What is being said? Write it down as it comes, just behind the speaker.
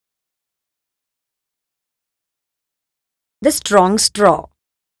the strong straw.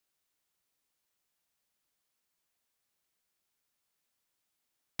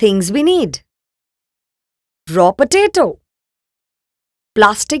 Things we need: raw potato,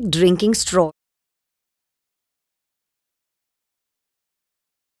 plastic drinking straw,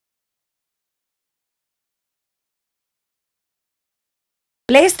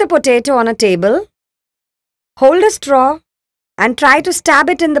 place the potato on a table, hold a straw and try to stab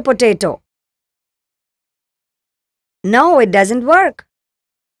it in the potato. No, it doesn't work.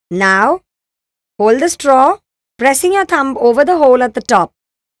 Now, hold the straw, pressing your thumb over the hole at the top.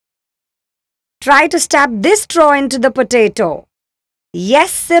 Try to stab this straw into the potato.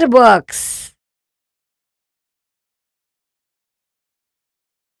 Yes, it works.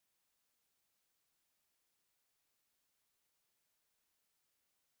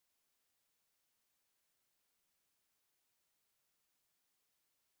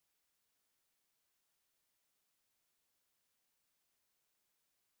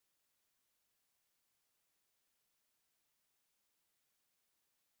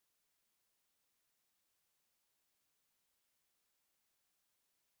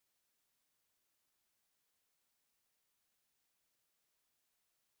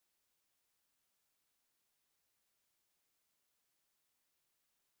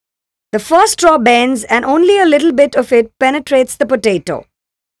 The first straw bends and only a little bit of it penetrates the potato.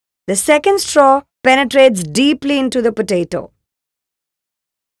 The second straw penetrates deeply into the potato.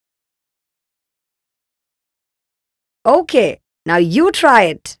 Okay, now you try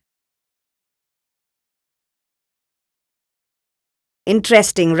it.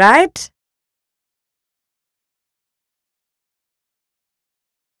 Interesting, right?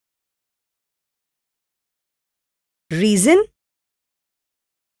 Reason?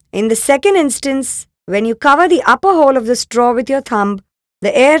 In the second instance, when you cover the upper hole of the straw with your thumb,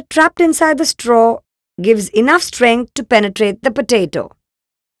 the air trapped inside the straw gives enough strength to penetrate the potato.